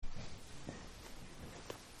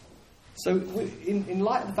So in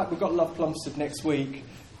light of the fact we've got Love Plumstead next week,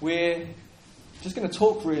 we're just going to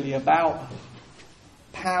talk really about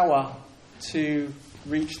power to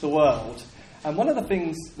reach the world. And one of the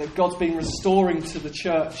things that God's been restoring to the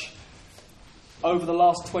church over the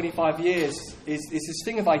last 25 years is this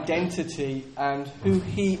thing of identity and who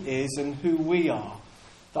He is and who we are.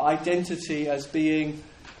 The identity as being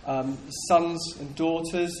sons and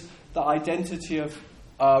daughters, the identity of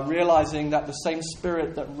realizing that the same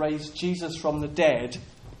Spirit that raised Jesus from the dead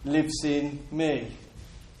lives in me,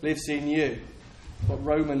 lives in you. What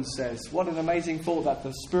Romans says. What an amazing thought that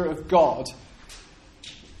the Spirit of God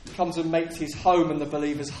comes and makes His home in the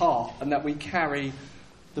believer's heart, and that we carry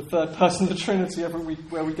the third person of the Trinity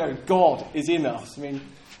everywhere we go. God is in us. I mean,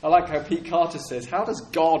 I like how Pete Carter says, how does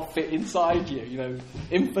God fit inside you? You know,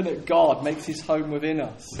 infinite God makes His home within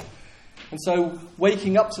us. And so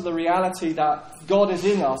waking up to the reality that God is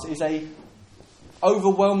in us is a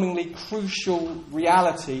overwhelmingly crucial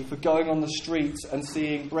reality for going on the streets and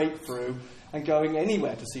seeing breakthrough and going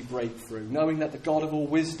anywhere to see breakthrough. Knowing that the God of all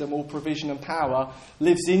wisdom, all provision and power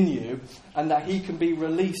lives in you, and that He can be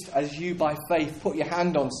released as you by faith put your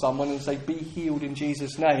hand on someone and say, be healed in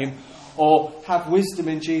Jesus' name, or have wisdom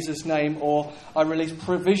in Jesus' name, or I release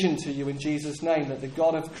provision to you in Jesus' name, that the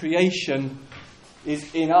God of creation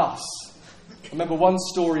is in us. I remember one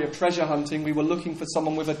story of treasure hunting. We were looking for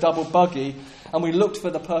someone with a double buggy, and we looked for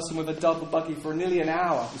the person with a double buggy for nearly an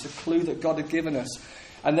hour. It was a clue that God had given us.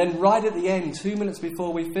 And then right at the end, 2 minutes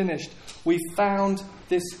before we finished, we found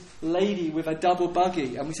this lady with a double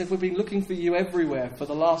buggy. And we said, we've been looking for you everywhere for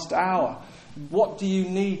the last hour. What do you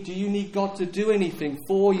need? Do you need God to do anything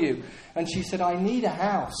for you? And she said, I need a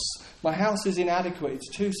house. My house is inadequate. It's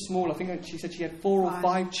too small. I think she said she had 4 or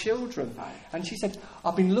 5 children. And she said,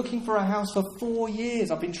 I've been looking for a house for 4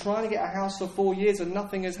 years. I've been trying to get a house for 4 years and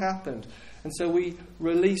nothing has happened. And so we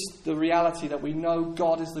released the reality that we know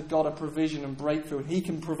God is the God of provision and breakthrough, and He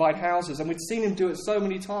can provide houses. And we'd seen Him do it so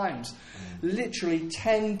many times. Literally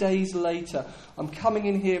 10 days later, I'm coming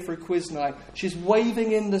in here for a quiz night. She's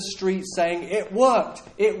waving in the street saying, it worked,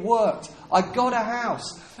 I got a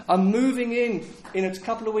house. I'm moving in a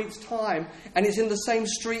couple of weeks' time, and it's in the same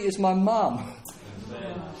street as my mum.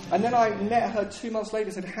 And then I met her 2 months later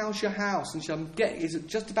and said, how's your house? And she said, is it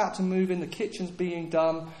just about to move in? The kitchen's being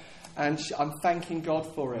done. And I'm thanking God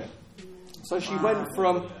for it. So she went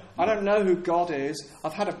from, I don't know who God is,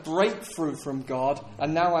 I've had a breakthrough from God,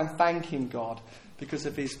 and now I'm thanking God because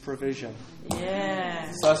of His provision. Yeah.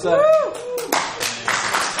 So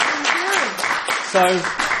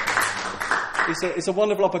it's a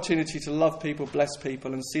wonderful opportunity to love people, bless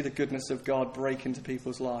people, and see the goodness of God break into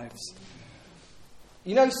people's lives.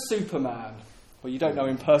 You know Superman? Well, you don't know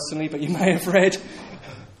him personally, but you may have read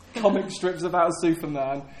comic strips about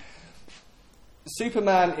Superman.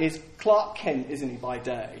 Superman is Clark Kent, isn't he, by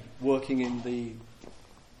day, working in the,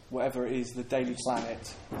 whatever it is, the Daily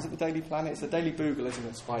Planet. Is it the Daily Planet? It's the Daily Bugle, isn't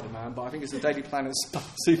it, Spider-Man? But I think it's the Daily Planet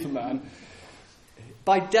Superman.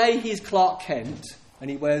 By day, he's Clark Kent, and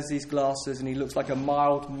he wears these glasses, and he looks like a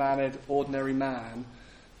mild-mannered, ordinary man.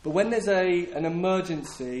 But when there's an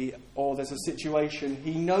emergency or there's a situation,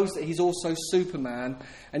 he knows that he's also Superman,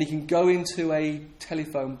 and he can go into a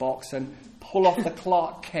telephone box and pull off the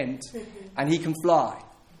Clark Kent, and he can fly.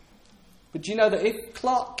 But do you know that if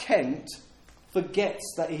Clark Kent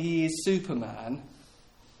forgets that he is Superman,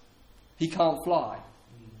 he can't fly?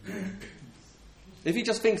 If he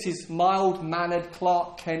just thinks he's mild-mannered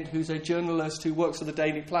Clark Kent, who's a journalist who works for the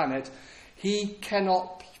Daily Planet, he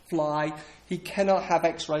cannot fly. He cannot have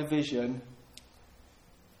X-ray vision.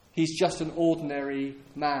 He's just an ordinary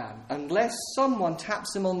man. Unless someone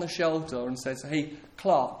taps him on the shoulder and says, hey,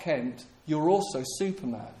 Clark Kent, you're also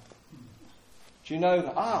Superman. Do you know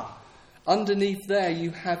that? Underneath there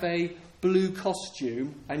you have a blue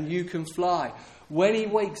costume and you can fly. When he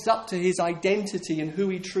wakes up to his identity and who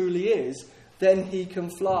he truly is, then he can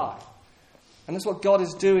fly. And that's what God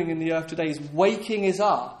is doing in the earth today. He's waking us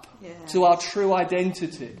up to our true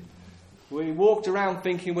identity. We walked around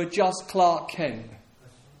thinking we're just Clark Kent.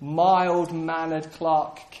 Mild-mannered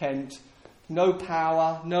Clark Kent. No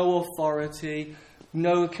power, no authority,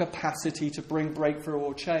 no capacity to bring breakthrough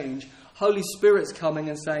or change. Holy Spirit's coming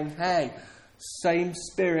and saying, hey, same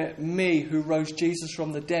Spirit, me, who rose Jesus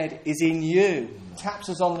from the dead, is in you. Taps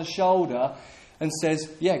us on the shoulder and says,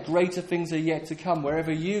 yeah, greater things are yet to come.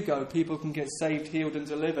 Wherever you go, people can get saved, healed and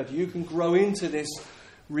delivered. You can grow into this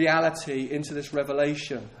reality, into this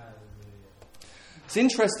revelation. It's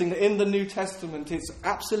interesting that in the New Testament it's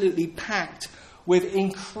absolutely packed with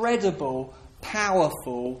incredible,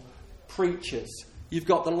 powerful preachers. You've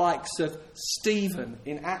got the likes of Stephen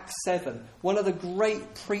in Acts 7, one of the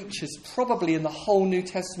great preachers probably in the whole New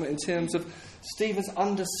Testament in terms of Stephen's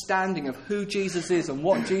understanding of who Jesus is and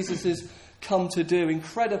what Jesus has come to do.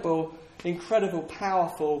 Incredible,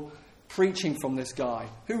 powerful preaching from this guy,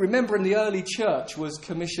 who, remember, in the early church was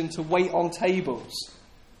commissioned to wait on tables.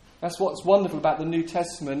 That's what's wonderful about the New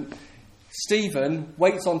Testament. Stephen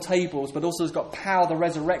waits on tables, but also has got power of the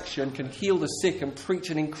resurrection, can heal the sick and preach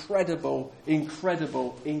an incredible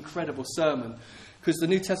sermon. Because the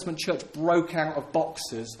New Testament church broke out of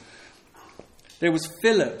boxes. There was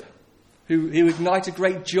Philip, who ignited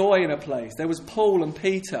great joy in a place. There was Paul and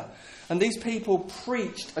Peter. And these people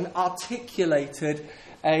preached and articulated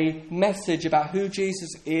a message about who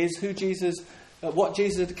Jesus is, what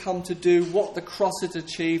Jesus had come to do, what the cross has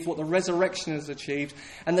achieved, what the resurrection has achieved,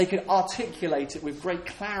 and they could articulate it with great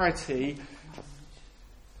clarity.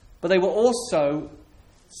 But they were also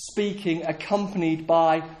speaking accompanied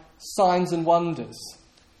by signs and wonders.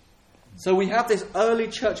 So we have this early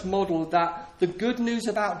church model that the good news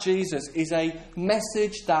about Jesus is a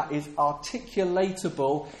message that is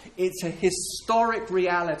articulatable. It's a historic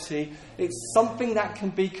reality. It's something that can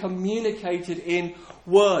be communicated in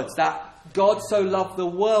words, that God so loved the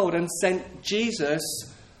world and sent Jesus,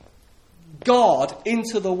 God,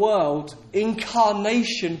 into the world.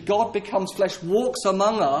 Incarnation, God becomes flesh, walks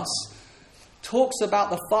among us, talks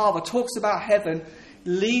about the Father, talks about heaven,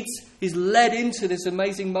 is led into this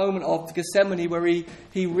amazing moment of Gethsemane where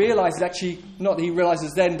he realizes, actually, not that he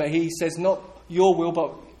realizes then, but he says, not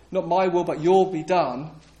my will, but your be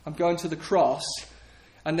done. I'm going to the cross.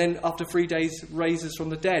 And then after 3 days raises from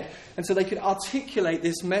the dead. And so they could articulate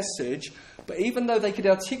this message, but even though they could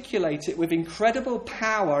articulate it with incredible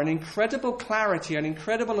power and incredible clarity and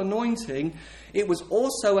incredible anointing, it was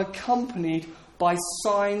also accompanied by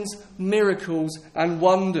signs, miracles and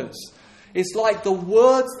wonders. It's like the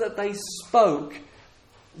words that they spoke,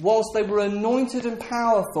 whilst they were anointed and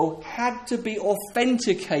powerful, had to be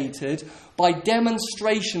authenticated by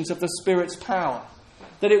demonstrations of the Spirit's power.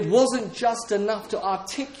 That it wasn't just enough to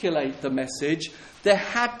articulate the message, there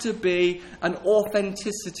had to be an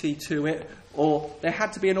authenticity to it, or there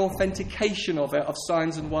had to be an authentication of it, of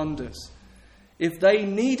signs and wonders. If they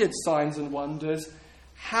needed signs and wonders,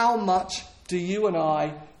 how much do you and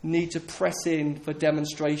I need to press in for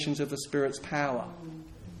demonstrations of the Spirit's power?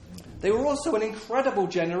 They were also an incredible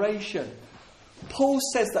generation. Paul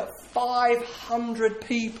says that 500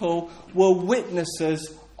 people were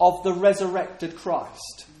witnesses of the resurrected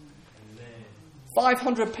Christ.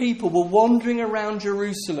 500 people were wandering around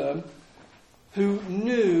Jerusalem who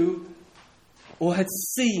knew or had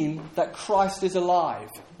seen that Christ is alive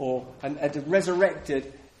and had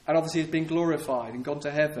resurrected and obviously has been glorified and gone to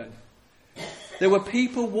heaven. There were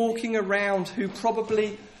people walking around who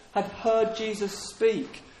probably had heard Jesus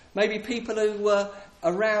speak. Maybe people who were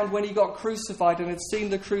around when he got crucified and had seen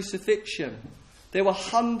the crucifixion. There were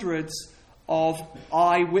hundreds of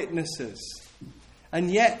eyewitnesses.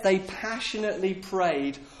 And yet they passionately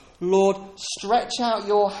prayed, Lord, stretch out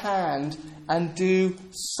your hand and do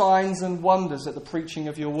signs and wonders at the preaching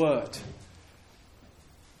of your word.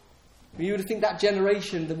 You would think that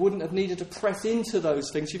generation that wouldn't have needed to press into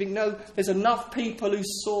those things. You think, no, there's enough people who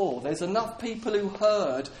saw, there's enough people who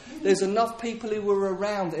heard, there's enough people who were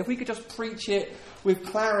around. If we could just preach it with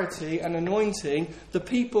clarity and anointing, the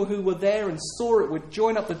people who were there and saw it would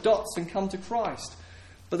join up the dots and come to Christ.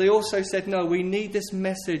 But they also said, no, we need this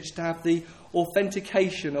message to have the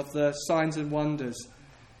authentication of the signs and wonders.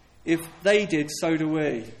 If they did, so do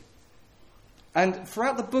we. And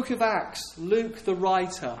throughout the book of Acts, Luke, the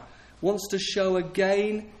writer, wants to show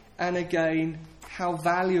again and again how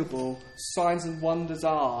valuable signs and wonders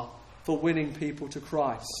are for winning people to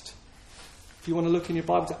Christ. If you want to look in your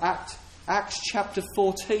Bible to Acts chapter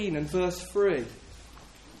 14 and verse 3.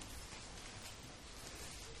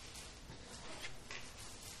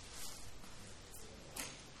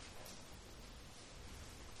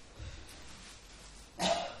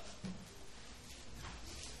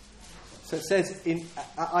 So it says in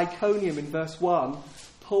Iconium in verse 1,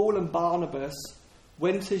 Paul and Barnabas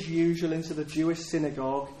went as usual into the Jewish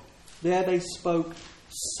synagogue. There they spoke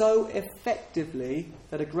so effectively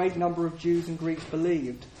that a great number of Jews and Greeks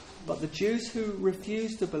believed. But the Jews who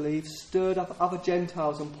refused to believe stirred up other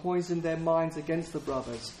Gentiles and poisoned their minds against the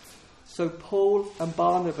brothers. So Paul and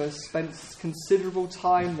Barnabas spent considerable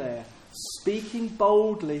time there, speaking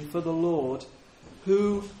boldly for the Lord,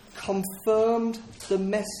 who confirmed the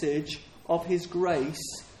message of his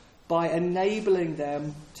grace by enabling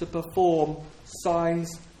them to perform signs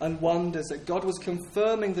and wonders. That God was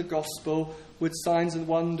confirming the gospel with signs and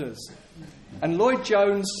wonders. And Lloyd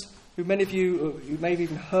Jones, who many of you who may have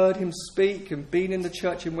even heard him speak and been in the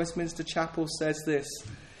church in Westminster Chapel, says this.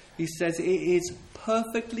 He says, "It is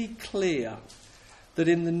perfectly clear that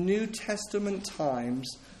in the New Testament times,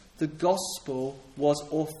 the gospel was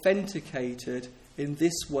authenticated in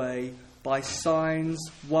this way by signs,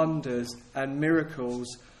 wonders, and miracles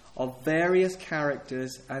of various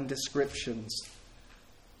characters and descriptions.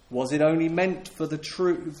 Was it only meant for the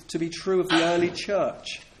truth to be true of the early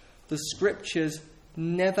church? The scriptures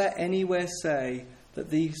never anywhere say that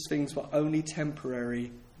these things were only temporary.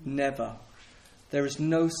 Never. There is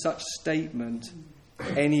no such statement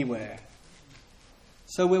anywhere."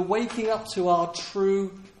 So we're waking up to our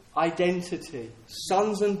true identity.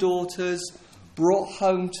 Sons and daughters brought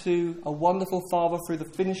home to a wonderful Father through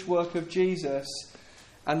the finished work of Jesus,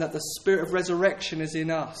 and that the spirit of resurrection is in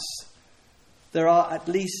us. There are at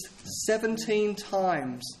least 17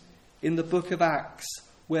 times in the book of Acts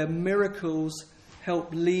where miracles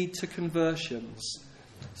help lead to conversions.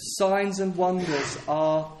 Signs and wonders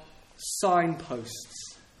are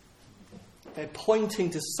signposts. They're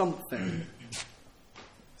pointing to something.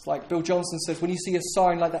 It's like Bill Johnson says, when you see a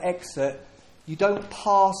sign like the exit, you don't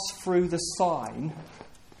pass through the sign.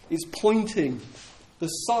 It's pointing. The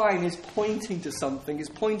sign is pointing to something. It's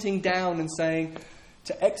pointing down and saying,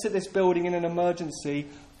 to exit this building in an emergency,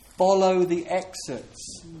 follow the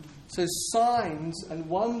exits. So signs and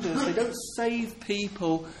wonders, they don't save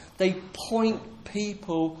people. They point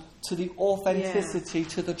people to the authenticity,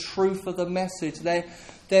 to the truth of the message.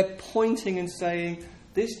 They're pointing and saying,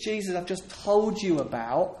 this Jesus I've just told you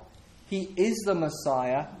about, he is the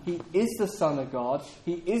Messiah, he is the Son of God,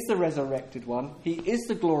 he is the resurrected one, he is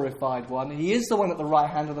the glorified one, he is the one at the right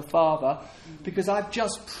hand of the Father, because I've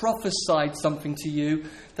just prophesied something to you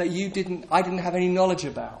that I didn't have any knowledge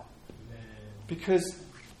about. Because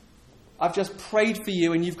I've just prayed for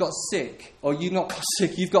you and you've got sick. Or you've not got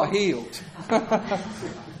sick, you've got healed.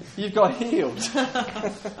 You've got healed.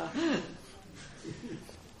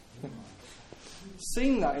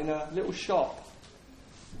 Seen that in a little shop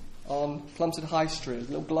on Plumstead High Street, a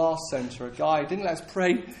little glass centre. A guy didn't let us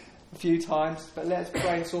pray a few times, but let us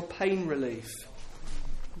pray and saw pain relief.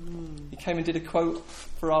 He came and did a quote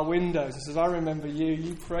for our windows. He says, "I remember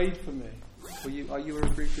you prayed for me. Or you were a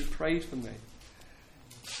group who prayed for me."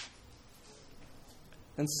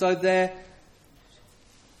 And so there's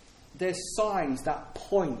signs that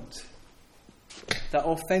point, that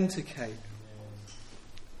authenticate.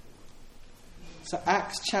 So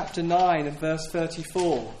Acts chapter 9 and verse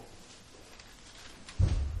 34.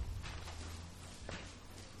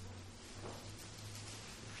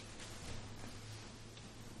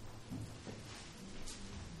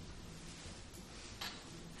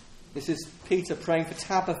 This is Peter praying for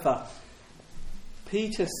Tabitha.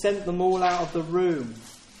 Peter sent them all out of the room.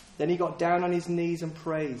 Then he got down on his knees and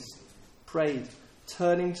prayed.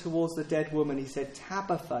 Turning towards the dead woman, he said,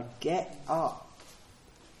 "Tabitha, get up."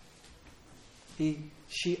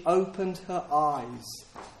 She opened her eyes,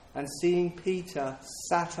 and seeing Peter,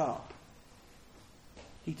 sat up.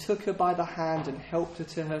 He took her by the hand and helped her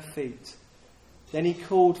to her feet. Then he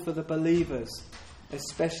called for the believers,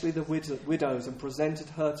 especially the widows, and presented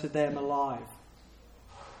her to them alive.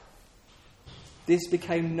 This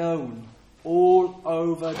became known all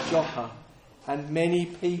over Joppa, and many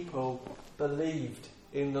people believed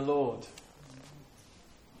in the Lord.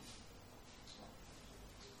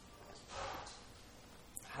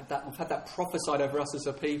 We've had that prophesied over us as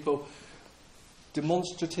a people.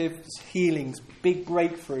 Demonstrative healings, big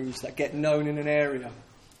breakthroughs that get known in an area.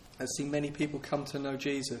 I've seen many people come to know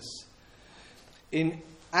Jesus. In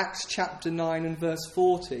Acts chapter 9 and verse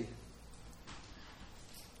 40,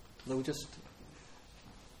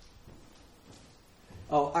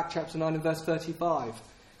 Acts chapter 9 and verse 35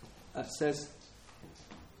 says,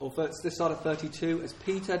 or this side of 32, as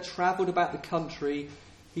Peter travelled about the country,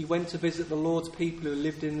 he went to visit the Lord's people who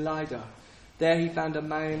lived in Lydda. There he found a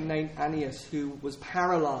man named Aeneas who was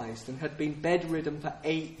paralysed and had been bedridden for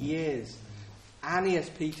 8 years. "Aeneas,"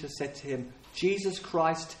 Peter said to him, "Jesus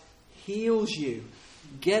Christ heals you.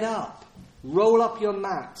 Get up, roll up your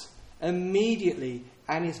mat." Immediately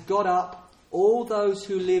Aeneas got up. All those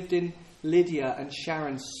who lived in Lydia and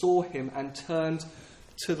Sharon saw him and turned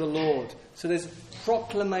to the Lord. So there's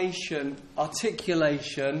proclamation,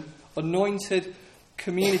 articulation, anointed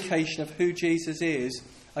communication of who Jesus is,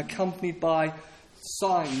 accompanied by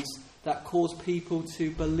signs that cause people to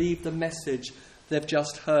believe the message they've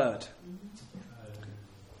just heard.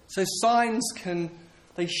 So signs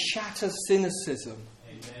they shatter cynicism.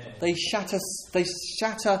 Amen. They shatter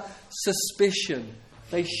suspicion.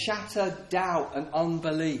 They shatter doubt and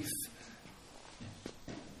unbelief.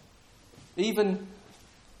 Even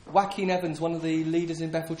Joaquin Evans, one of the leaders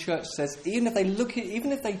in Bethel Church, says, even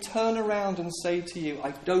if they turn around and say to you,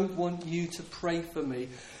 I don't want you to pray for me,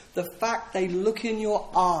 the fact they look in your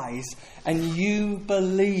eyes and you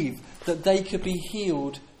believe that they could be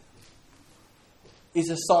healed is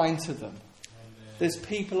a sign to them. Amen. There's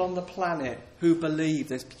people on the planet who believe.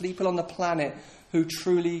 There's people on the planet who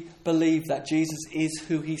truly believe that Jesus is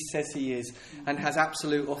who he says he is and has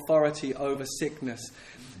absolute authority over sickness.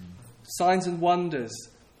 Signs and wonders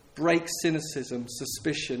break cynicism,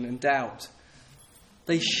 suspicion and doubt.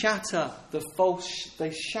 They shatter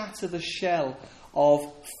the shell of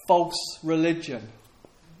false religion.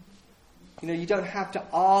 You don't have to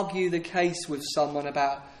argue the case with someone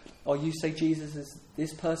about, you say Jesus is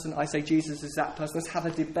this person, I say Jesus is that person. Let's have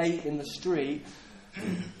a debate in the street.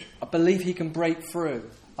 I believe he can break through.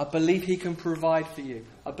 I believe he can provide for you.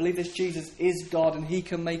 I believe this Jesus is God and he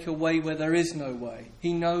can make a way where there is no way.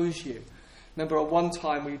 He knows you. Remember at one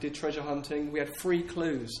time we did treasure hunting, we had 3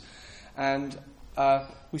 clues. And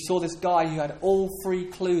we saw this guy who had all 3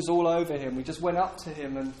 clues all over him. We just went up to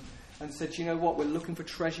him and said, you know what, we're looking for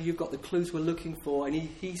treasure. You've got the clues we're looking for. And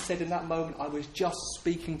he said in that moment, I was just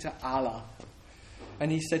speaking to Allah.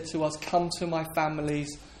 And he said to us, come to my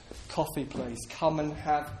family's coffee place. Come and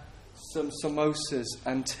have some samosas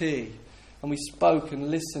and tea. And we spoke and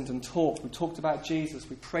listened and talked. We talked about Jesus.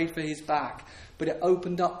 We prayed for his back. But it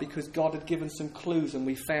opened up because God had given some clues and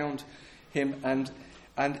we found him and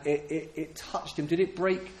it touched him. Did it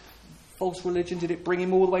break false religion? Did it bring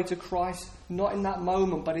him all the way to Christ? Not in that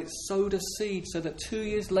moment, but it sowed a seed so that 2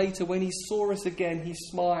 years later when he saw us again, he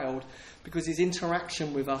smiled because his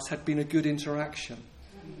interaction with us had been a good interaction.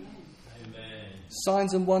 Amen.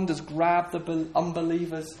 Signs and wonders grab the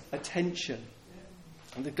unbeliever's attention.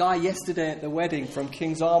 And the guy yesterday at the wedding from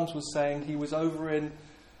King's Arms was saying he was over in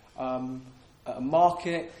a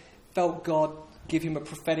market, felt God give him a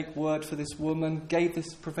prophetic word for this woman, gave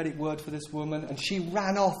this prophetic word for this woman, and she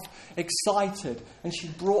ran off excited, and she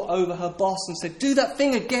brought over her boss and said, do that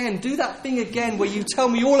thing again where you tell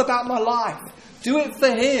me all about my life. Do it for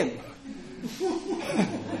him.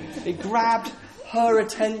 It grabbed her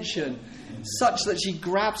attention such that she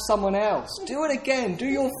grabbed someone else. Do it again. Do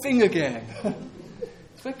your thing again.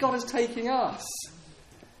 It's where God is taking us.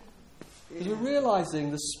 Because we're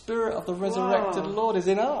realising the Spirit of the resurrected Lord is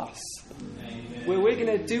in us. Amen. Where we're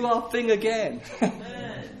going to do our thing again.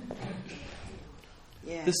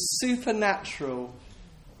 Yeah. The supernatural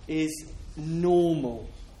is normal.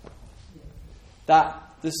 That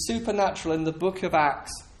the supernatural in the book of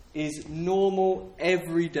Acts is normal,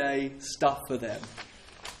 everyday stuff for them.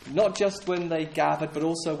 Not just when they gathered, but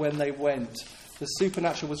also when they went. The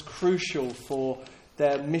supernatural was crucial for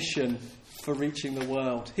their mission for reaching the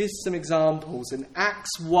world. Here's some examples. In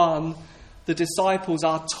Acts 1, the disciples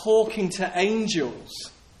are talking to angels.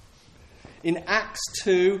 In Acts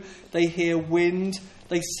 2, they hear wind,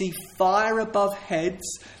 they see fire above heads,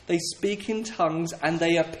 they speak in tongues, and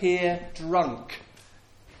they appear drunk.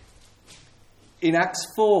 In Acts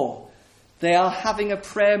 4, they are having a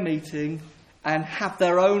prayer meeting and have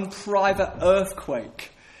their own private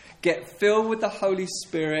earthquake, get filled with the Holy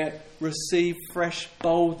Spirit, receive fresh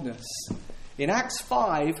boldness. In Acts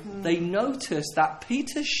 5, they notice that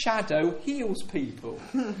Peter's shadow heals people.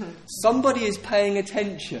 Somebody is paying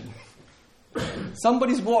attention.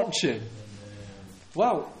 Somebody's watching.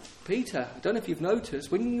 Well, Peter, I don't know if you've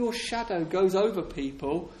noticed, when your shadow goes over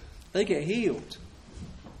people, they get healed.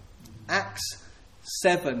 Acts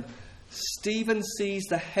 7, Stephen sees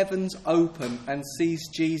the heavens open and sees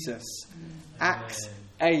Jesus. Acts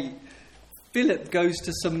 8, Philip goes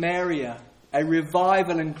to Samaria. A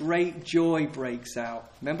revival and great joy breaks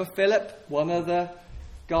out. Remember Philip? One of the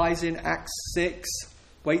guys in Acts 6.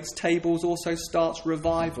 Waits tables, also starts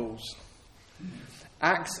revivals.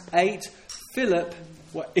 Acts 8, Philip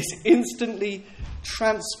is instantly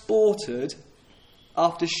transported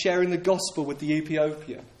after sharing the gospel with the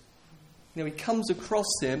Ethiopian. He comes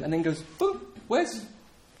across him and then goes, boom, where's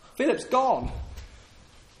Philip's gone?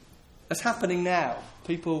 That's happening now.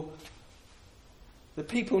 The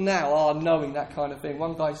people now are knowing that kind of thing.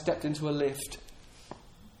 One guy stepped into a lift.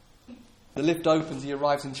 The lift opens, he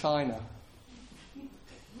arrives in China.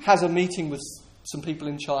 Has a meeting with some people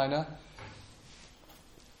in China.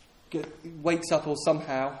 Wakes up or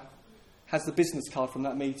somehow has the business card from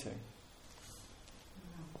that meeting.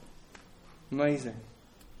 Amazing.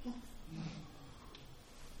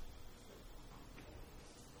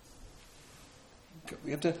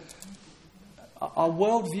 We have to... Our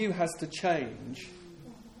worldview has to change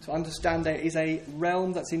to understand there is a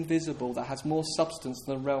realm that's invisible that has more substance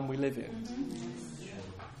than the realm we live in.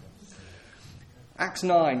 Acts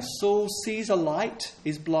 9, Saul sees a light,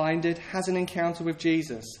 is blinded, has an encounter with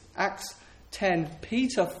Jesus. Acts 10,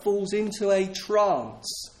 Peter falls into a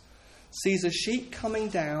trance, sees a sheep coming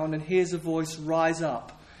down and hears a voice rise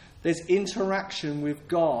up. There's interaction with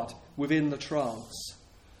God within the trance.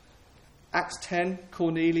 Acts 10,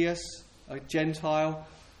 Cornelius, a Gentile,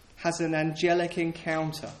 has an angelic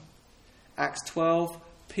encounter. Acts 12,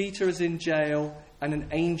 Peter is in jail and an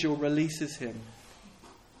angel releases him.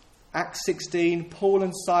 Acts 16, Paul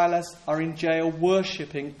and Silas are in jail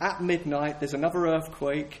worshipping at midnight. There's another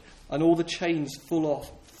earthquake and all the chains fall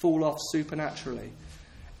off supernaturally.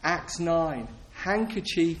 Acts 9,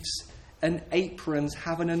 handkerchiefs and aprons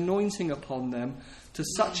have an anointing upon them to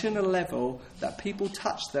such a level that people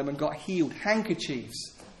touched them and got healed.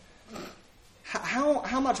 Handkerchiefs.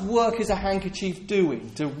 How much work is a handkerchief doing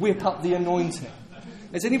to whip up the anointing?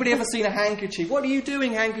 Has anybody ever seen a handkerchief? What are you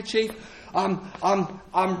doing, handkerchief?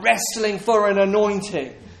 I'm wrestling for an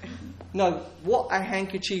anointing. No, what a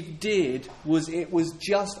handkerchief did was it was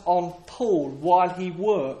just on Paul while he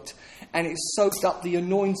worked, and it soaked up the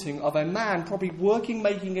anointing of a man probably working,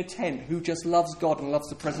 making a tent, who just loves God and loves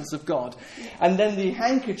the presence of God. And then the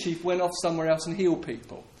handkerchief went off somewhere else and healed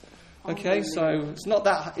people. Okay, so it's not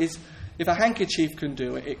that... If a handkerchief can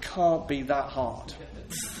do it, it can't be that hard.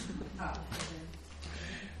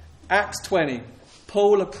 Acts 20.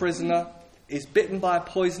 Paul, a prisoner, is bitten by a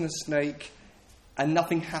poisonous snake and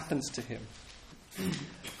nothing happens to him.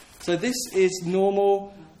 So this is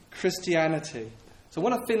normal Christianity. So I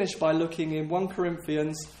want to finish by looking in 1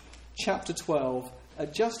 Corinthians chapter 12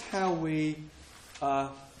 at just how we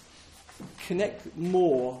connect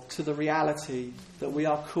more to the reality that we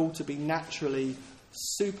are called to be naturally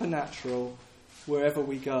supernatural wherever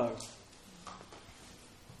we go.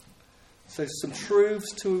 So some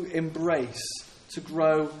truths to embrace to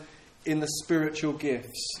grow in the spiritual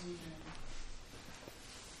gifts.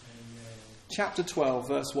 Chapter 12,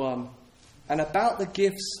 verse 1. And about the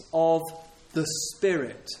gifts of the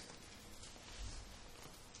Spirit.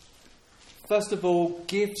 First of all,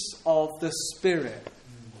 gifts of the Spirit.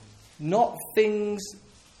 Not things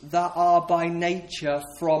that are by nature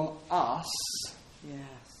from us.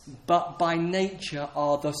 Yes. But by nature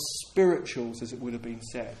are the spirituals, as it would have been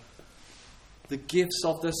said. The gifts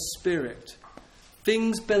of the Spirit.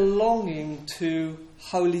 Things belonging to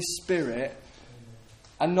Holy Spirit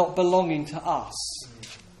and not belonging to us.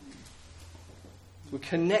 We're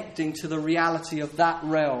connecting to the reality of that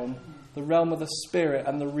realm, the realm of the Spirit,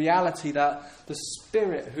 and the reality that the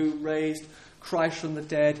Spirit who raised Christ from the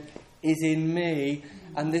dead is in me,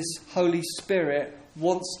 and this Holy Spirit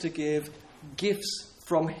wants to give gifts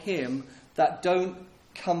from Him that don't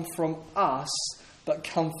come from us, but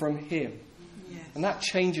come from Him. Yes. And that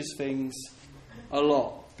changes things a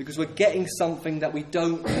lot, because we're getting something that we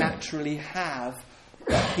don't naturally have,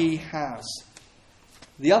 that He has.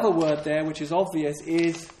 The other word there, which is obvious,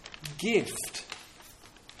 is gift.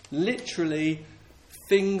 Literally,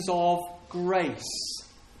 things of grace.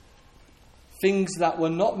 Things that were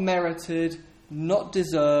not merited, not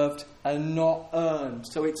deserved, and not earned.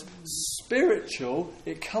 So it's spiritual,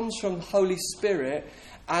 it comes from the Holy Spirit,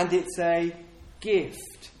 and it's a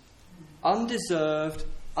gift. Undeserved,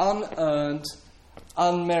 unearned,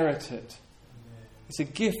 unmerited. It's a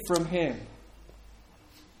gift from Him.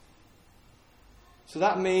 So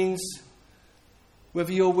that means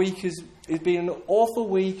whether your week has been an awful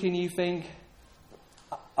week and you think,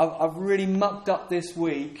 I've really mucked up this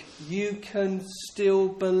week, you can still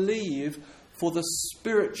believe for the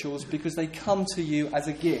spirituals because they come to you as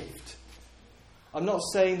a gift. I'm not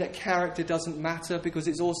saying that character doesn't matter, because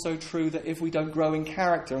it's also true that if we don't grow in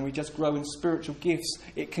character and we just grow in spiritual gifts,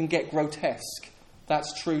 it can get grotesque.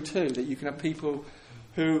 That's true too, that you can have people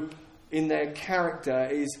who in their character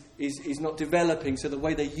is not developing, so the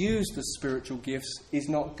way they use the spiritual gifts is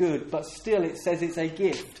not good. But still it says it's a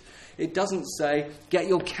gift. It doesn't say get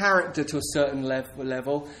your character to a certain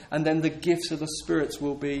level and then the gifts of the spirits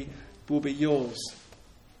will be yours.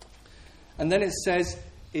 And then it says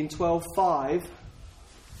in 12:5,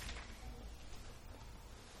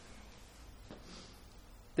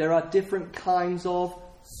 there are different kinds of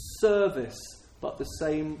service, but the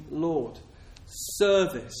same Lord.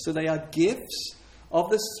 Service. So they are gifts of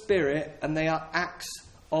the Spirit and they are acts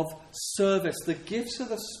of service. The gifts of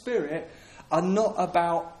the Spirit are not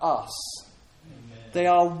about us. Amen. They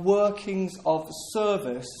are workings of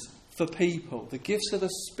service for people. The gifts of the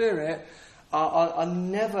Spirit are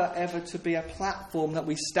never ever to be a platform that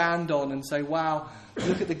we stand on and say, wow,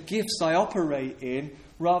 look at the gifts I operate in.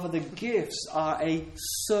 Rather, the gifts are a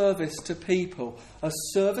service to people, a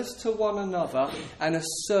service to one another, and a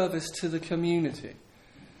service to the community.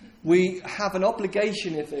 We have an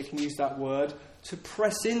obligation, if they can use that word, to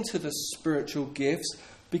press into the spiritual gifts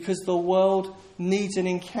because the world needs an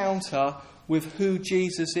encounter with who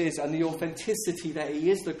Jesus is and the authenticity that he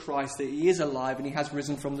is the Christ, that he is alive and he has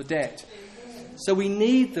risen from the dead. So we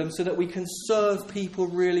need them so that we can serve people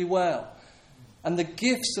really well. And the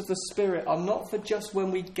gifts of the Spirit are not for just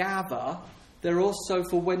when we gather, they're also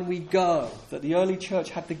for when we go. That the early church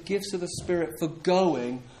had the gifts of the Spirit for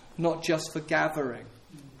going, not just for gathering.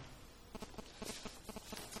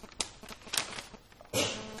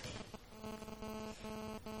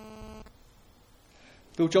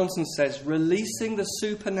 Bill Johnson says, releasing the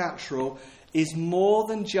supernatural is more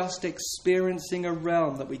than just experiencing a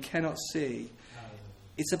realm that we cannot see.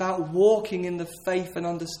 It's about walking in the faith and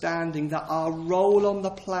understanding that our role on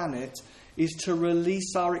the planet is to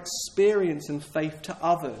release our experience and faith to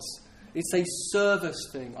others. It's a service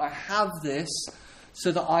thing. I have this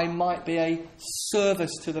so that I might be a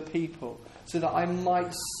service to the people, so that I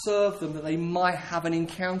might serve them, that they might have an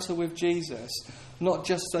encounter with Jesus, not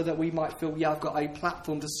just so that we might feel, I've got a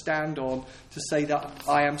platform to stand on to say that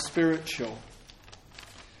I am spiritual.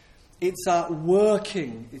 It's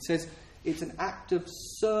working. It says it's an act of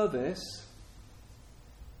service.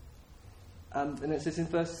 And it says in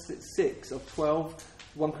verse 6 of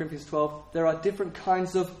 1 Corinthians 12, there are different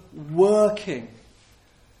kinds of working.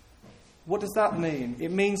 What does that mean?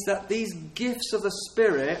 It means that these gifts of the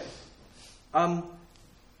Spirit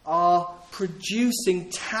are producing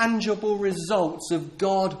tangible results of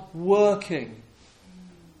God working.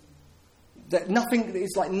 That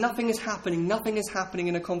it's like nothing is happening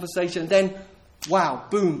in a conversation. Then, wow,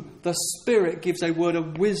 boom, the Spirit gives a word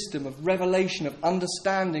of wisdom, of revelation, of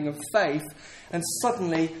understanding, of faith, and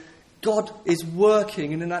suddenly God is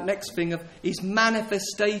working. And in that next thing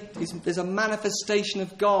there's a manifestation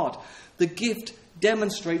of God. The gift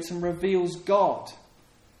demonstrates and reveals God.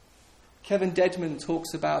 Kevin Dedman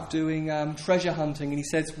talks about doing treasure hunting, and he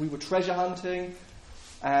says we were treasure hunting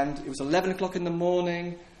and it was 11 o'clock in the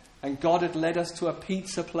morning and God had led us to a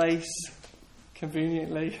pizza place,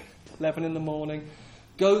 conveniently, 11 in the morning,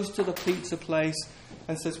 goes to the pizza place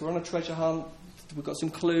and says, we're on a treasure hunt, we've got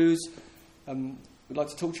some clues, we'd like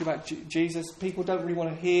to talk to you about Jesus. People don't really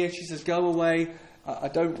want to hear. She says, go away, I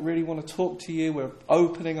don't really want to talk to you, we're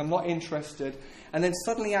opening, I'm not interested. And then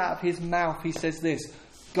suddenly out of his mouth he says this,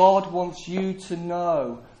 God wants you to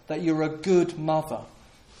know that you're a good mother.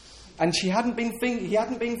 And he hadn't been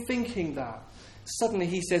thinking that. Suddenly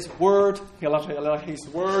he says, word. He'll have his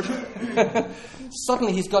word.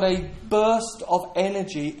 Suddenly he's got a burst of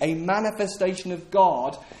energy, a manifestation of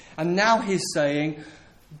God. And now he's saying,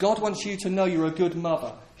 God wants you to know you're a good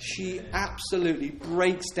mother. She absolutely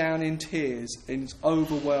breaks down in tears and is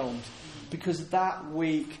overwhelmed. Because that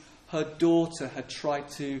week her daughter had tried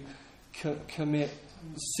to commit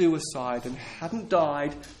suicide and hadn't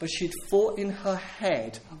died, but she'd thought in her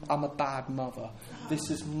head, I'm a bad mother, this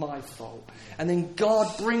is my fault. And then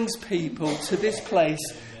God brings people to this place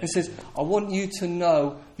and says, I want you to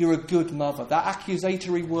know you're a good mother. That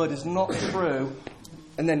accusatory word is not true.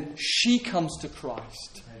 And then she comes to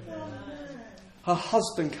Christ. Her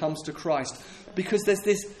husband comes to Christ because there's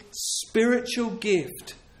this spiritual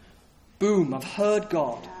gift. Boom, I've heard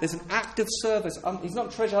God. There's an act of service. He's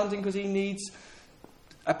not treasure hunting because he needs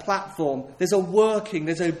a platform. There's a working,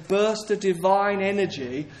 there's a burst of divine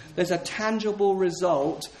energy, there's a tangible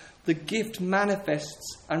result. The gift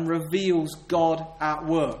manifests and reveals God at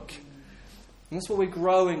work. And that's what we're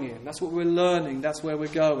growing in, that's what we're learning, that's where we're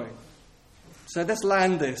going. So let's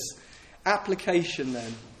land this. Application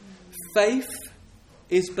then. Faith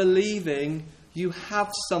is believing you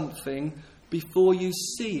have something before you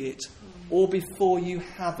see it or before you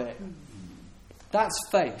have it. That's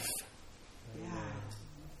faith.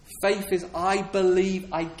 Faith is, I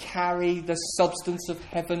believe I carry the substance of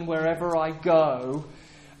heaven wherever I go,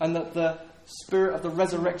 and that the Spirit of the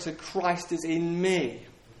resurrected Christ is in me.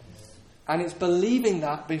 And it's believing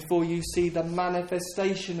that before you see the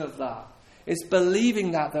manifestation of that. It's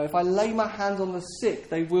believing that, though, if I lay my hands on the sick,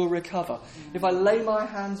 they will recover. If I lay my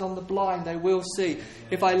hands on the blind, they will see.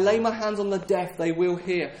 If I lay my hands on the deaf, they will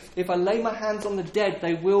hear. If I lay my hands on the dead,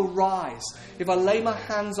 they will rise. If I lay my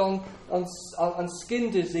hands on skin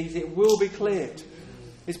disease, it will be cleared.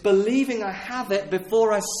 It's believing I have it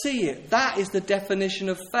before I see it. That is the definition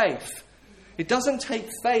of faith. It doesn't take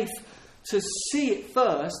faith to see it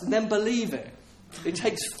first and then believe it. It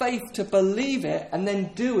takes faith to believe it and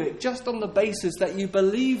then do it just on the basis that you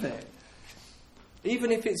believe it.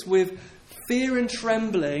 Even if it's with fear and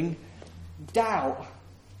trembling, doubt.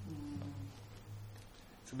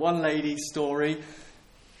 It's one lady's story.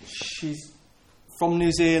 She's from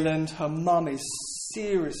New Zealand. Her mum is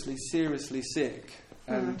seriously, seriously sick.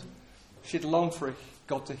 And she'd longed for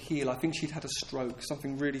God to heal. I think she'd had a stroke,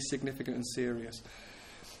 something really significant and serious.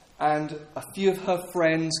 And a few of her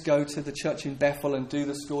friends go to the church in Bethel and do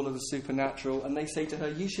the School of the Supernatural. And they say to her,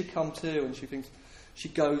 you should come too. And she thinks, she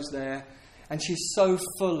goes there. And she's so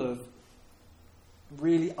full of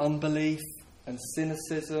really unbelief and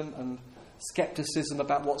cynicism and skepticism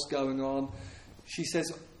about what's going on. She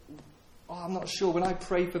says, I'm not sure. When I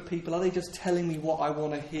pray for people, are they just telling me what I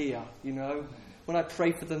want to hear? You know, when I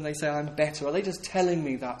pray for them, they say I'm better. Are they just telling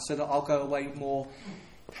me that so that I'll go away more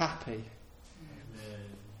happy?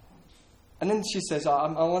 And then she says,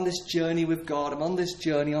 I'm on this journey with God. I'm on this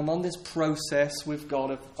journey. I'm on this process with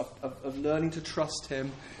God of learning to trust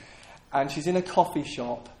him. And she's in a coffee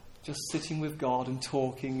shop, just sitting with God and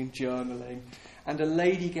talking and journaling. And a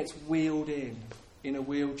lady gets wheeled in a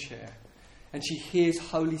wheelchair. And she hears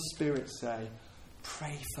Holy Spirit say,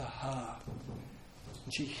 pray for her.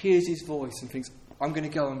 And she hears his voice and thinks, I'm going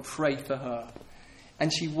to go and pray for her.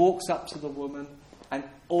 And she walks up to the woman, and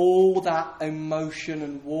all that emotion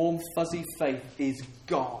and warm, fuzzy faith is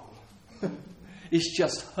gone. It's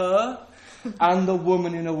just her and the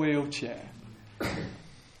woman in a wheelchair.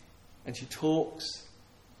 And she talks,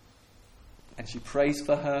 and she prays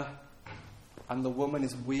for her, and the woman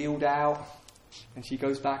is wheeled out, and she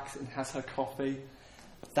goes back and has her coffee.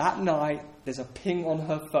 That night, there's a ping on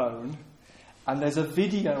her phone, and there's a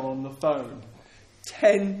video on the phone.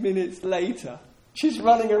 10 minutes later, she's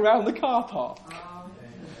running around the car park.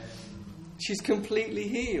 She's completely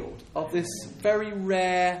healed of this very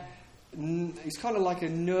rare, it's kind of like a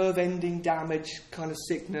nerve-ending damage kind of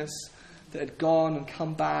sickness that had gone and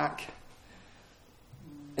come back.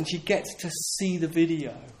 And she gets to see the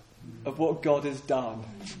video of what God has done.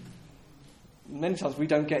 Many times we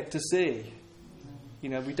don't get to see. You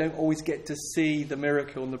know, we don't always get to see the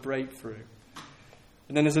miracle and the breakthrough.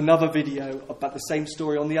 And then there's another video about the same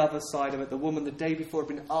story on the other side of it. The woman the day before had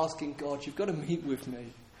been asking God, you've got to meet with me.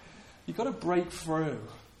 You've got to break through.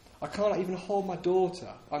 I can't even hold my daughter.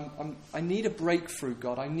 I need a breakthrough,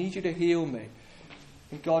 God. I need you to heal me.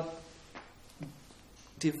 And God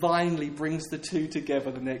divinely brings the two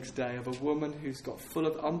together the next day, of a woman who's got full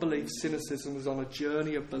of unbelief, cynicism, is on a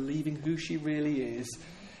journey of believing who she really is,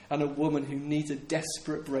 and a woman who needs a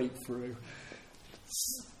desperate breakthrough.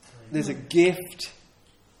 There's a gift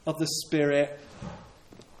of the Spirit,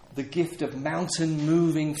 the gift of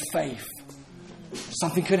mountain-moving faith.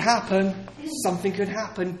 Something could happen. Something could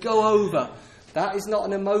happen. Go over. That is not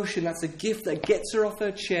an emotion. That's a gift that gets her off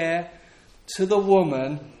her chair to the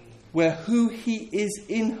woman, where who he is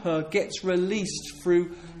in her gets released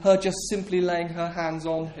through her just simply laying her hands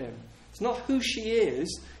on him. It's not who she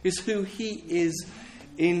is, it's who he is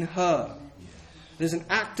in her. There's an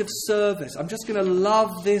act of service. I'm just going to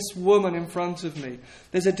love this woman in front of me.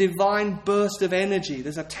 There's a divine burst of energy.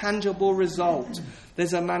 There's a tangible result.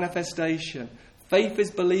 There's a manifestation. Faith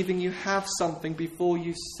is believing you have something before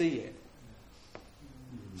you see it.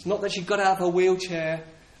 It's not that she got out of her wheelchair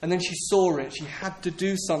and then she saw it. She had to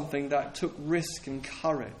do something that took risk and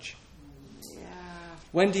courage. Yeah.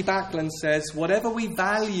 Wendy Backlund says, whatever we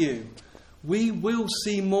value, we will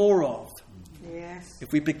see more of. Yes.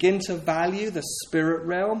 If we begin to value the spirit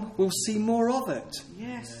realm, we'll see more of it.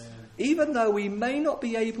 Yes. Even though we may not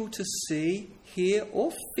be able to see, hear,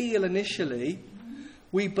 or feel initially,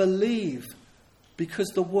 we believe, because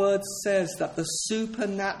the word says that the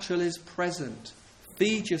supernatural is present.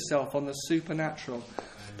 Feed yourself on the supernatural.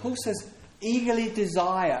 Paul says, eagerly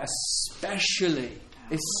desire, especially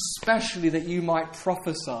that you might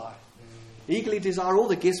prophesy. Eagerly desire all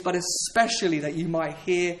the gifts, but especially that you might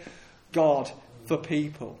hear God for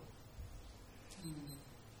people.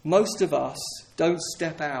 Most of us don't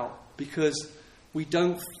step out because we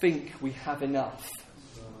don't think we have enough.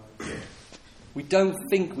 We don't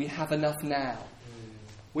think we have enough now.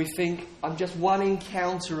 We think, I'm just one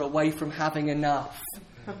encounter away from having enough.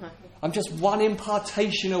 I'm just one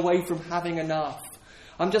impartation away from having enough.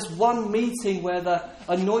 I'm just one meeting where the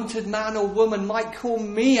anointed man or woman might call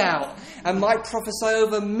me out and might prophesy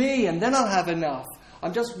over me, and then I'll have enough.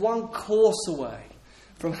 I'm just one course away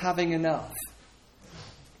from having enough.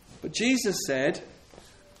 But Jesus said,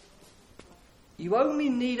 you only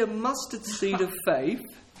need a mustard seed of faith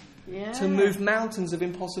to move mountains of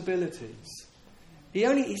impossibilities.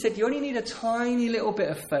 He said you only need a tiny little bit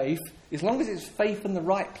of faith, as long as it's faith in the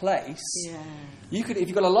right place. Yeah. You could, if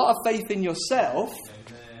you've got a lot of faith in yourself,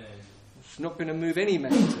 it's not going to move any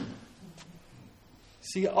mountain.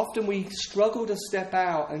 See, often we struggle to step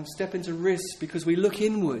out and step into risks because we look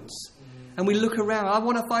inwards and we look around. I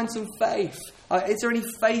want to find some faith. Is there any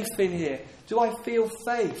faith in here? Do I feel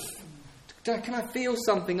faith? Can I feel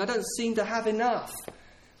something? I don't seem to have enough.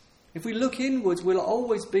 If we look inwards, we'll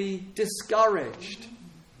always be discouraged.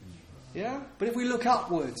 Yeah? But if we look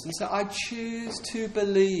upwards and say, I choose to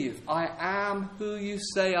believe I am who you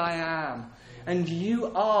say I am, and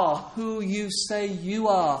you are who you say you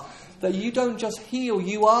are, that you don't just heal,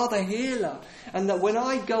 you are the healer. And that when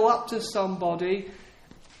I go up to somebody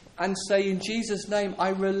and say, in Jesus' name, I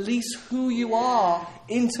release who you are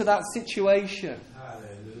into that situation.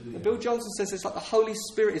 Hallelujah. Bill Johnson says it's like the Holy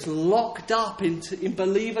Spirit is locked up in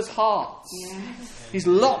believers' hearts. Yes. He's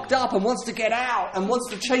locked up and wants to get out and wants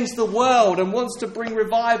to change the world and wants to bring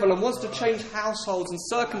revival and wants to change households and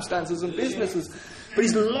circumstances and businesses. But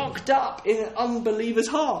he's locked up in an unbeliever's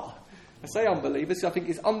heart. I say unbelievers, I think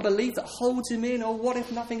it's unbelief that holds him in. Oh, what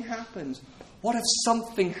if nothing happens? What if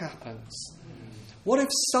something happens? What if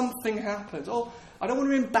something happens? Oh, I don't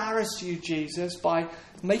want to embarrass you, Jesus, by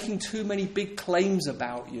making too many big claims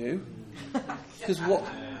about you. Because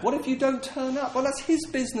what if you don't turn up? Well, that's his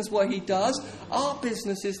business what he does. Our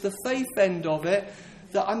business is the faith end of it,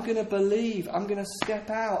 that I'm going to believe, I'm going to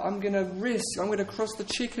step out, I'm going to risk, I'm going to cross the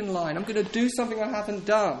chicken line, I'm going to do something I haven't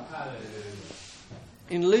done.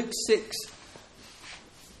 In Luke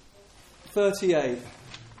 6:38,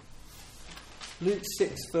 Luke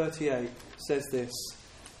 6:38 says this.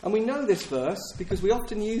 And we know this verse because we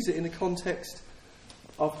often use it in the context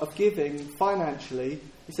of giving financially.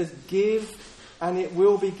 It says, give and it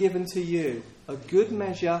will be given to you. A good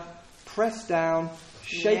measure, pressed down,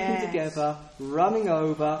 shaken together, running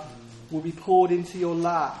over, will be poured into your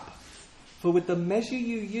lap. For with the measure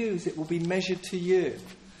you use, it will be measured to you.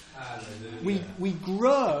 We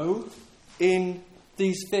grow in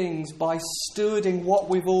these things by stewarding what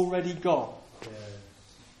we've already got.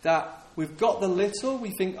 That we've got the little,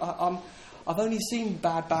 we think, I've only seen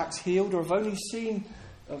bad backs healed, or I've only seen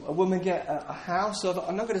a woman get a house, so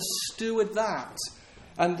I'm not going to steward that.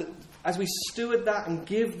 And as we steward that and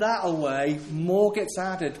give that away, more gets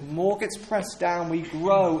added, more gets pressed down, we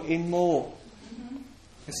grow in more.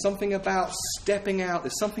 There's something about stepping out,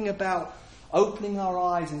 there's something about opening our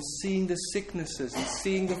eyes and seeing the sicknesses and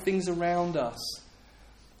seeing the things around us.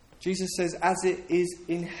 Jesus says, as it is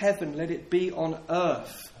in heaven, let it be on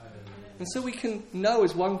earth. And so we can know,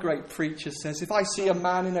 as one great preacher says, if I see a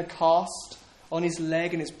man in a cast on his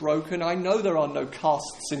leg and it's broken, I know there are no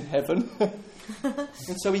casts in heaven.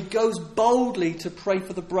 And so he goes boldly to pray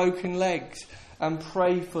for the broken legs and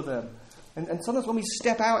pray for them. And sometimes when we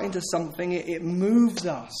step out into something, it moves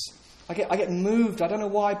us. I get moved, I don't know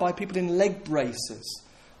why, by people in leg braces.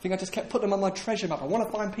 I think I just kept putting them on my treasure map. I want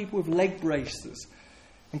to find people with leg braces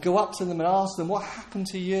and go up to them and ask them, what happened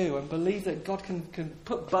to you? And believe that God can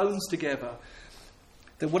put bones together.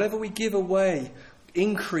 That whatever we give away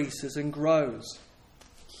increases and grows.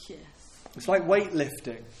 Yes. It's like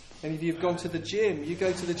weightlifting. Any of you have gone to the gym. You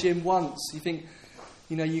go to the gym once. You think,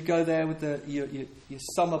 you go there with your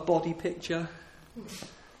summer body picture.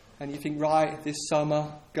 And you think, right, this summer,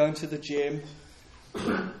 going to the gym.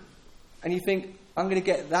 And you think, I'm going to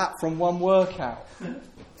get that from one workout.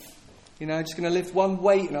 Just going to lift one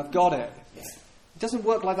weight and I've got it. It doesn't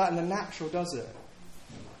work like that in the natural, does it?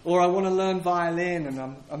 Or I want to learn violin and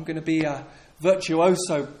I'm going to be a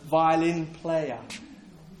virtuoso violin player.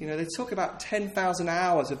 They talk about 10,000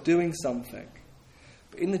 hours of doing something.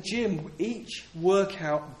 But in the gym, each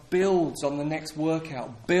workout builds on the next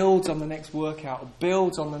workout, builds on the next workout,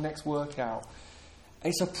 builds on the next workout.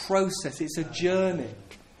 And it's a process, it's a journey.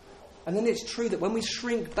 And then it's true that when we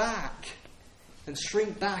shrink back as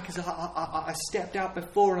I stepped out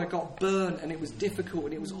before and I got burnt and it was difficult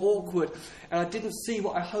and it was awkward and I didn't see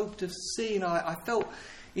what I hoped to see and I felt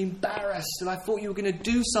embarrassed and I thought you were going to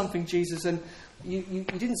do something, Jesus, and you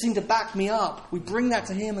didn't seem to back me up. We bring that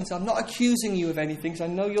to him and say, I'm not accusing you of anything because I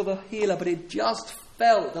know you're the healer, but it just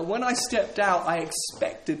felt that when I stepped out I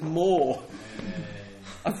expected more.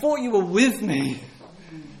 I thought you were with me.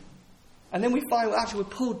 And then we find, we're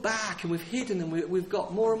pulled back and we've hidden and we've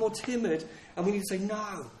got more and more timid. And we need to say,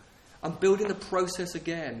 no, I'm building the process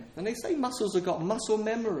again. And they say muscles have got muscle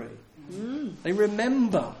memory. They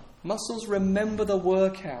remember. Muscles remember the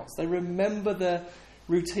workouts. They remember the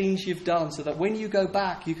routines you've done so that when you go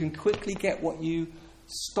back, you can quickly get what you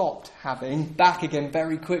stopped having back again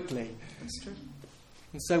very quickly. That's true.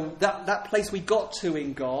 And so that place we got to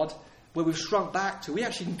in God, where we've shrunk back to, we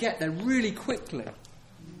actually can get there really quickly.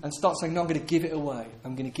 And start saying, no, I'm going to give it away.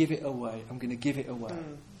 I'm going to give it away. I'm going to give it away.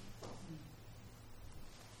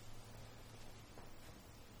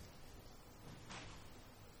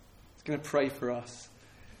 It's going to pray for us.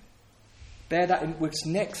 Bear that in, it's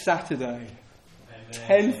next Saturday,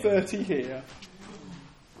 10:30 here.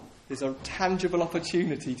 there's a tangible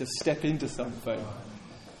opportunity to step into something.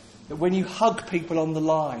 That when you hug people on the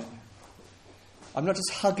line, I'm not just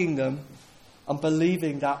hugging them, I'm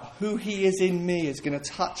believing that who He is in me is going to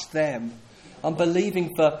touch them. I'm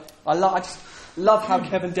believing for... I just love how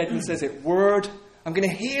Kevin Dedman says it. Word, I'm going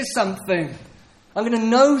to hear something. I'm going to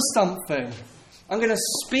know something. I'm going to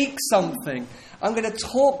speak something. I'm going to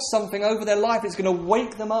talk something over their life. It's going to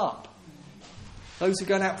wake them up. Those who are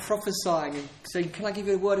going out prophesying and saying, can I give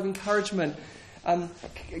you a word of encouragement? I'm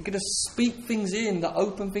going to speak things in that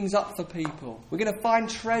open things up for people. We're going to find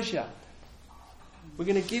treasure. We're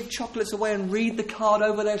going to give chocolates away and read the card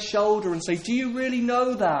over their shoulder and say, do you really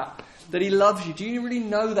know that He loves you? Do you really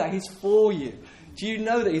know that He's for you? Do you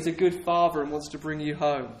know that He's a good Father and wants to bring you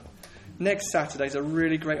home? Next Saturday is a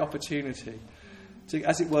really great opportunity to,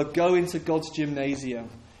 as it were, go into God's gymnasium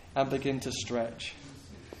and begin to stretch.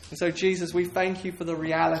 And so, Jesus, we thank you for the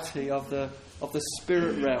reality of the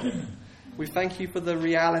spirit realm. We thank you for the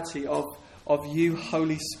reality of you,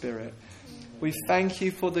 Holy Spirit. We thank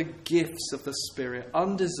you for the gifts of the Spirit,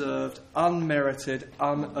 undeserved, unmerited,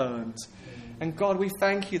 unearned. And God, we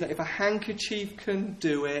thank you that if a handkerchief can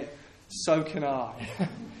do it, so can I.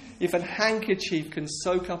 If a handkerchief can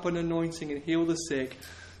soak up an anointing and heal the sick,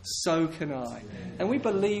 so can I. And we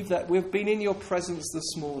believe that we've been in your presence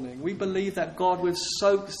this morning. We believe that, God, we've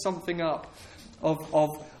soaked something up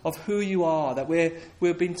of who you are, that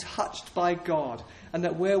we've been touched by God, and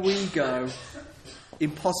that where we go,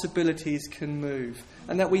 impossibilities can move.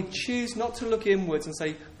 And that we choose not to look inwards and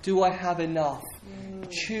say, do I have enough? We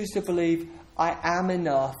choose to believe I am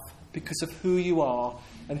enough because of who you are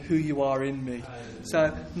and who you are in me.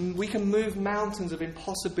 So we can move mountains of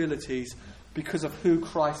impossibilities because of who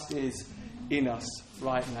Christ is in us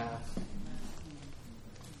right now.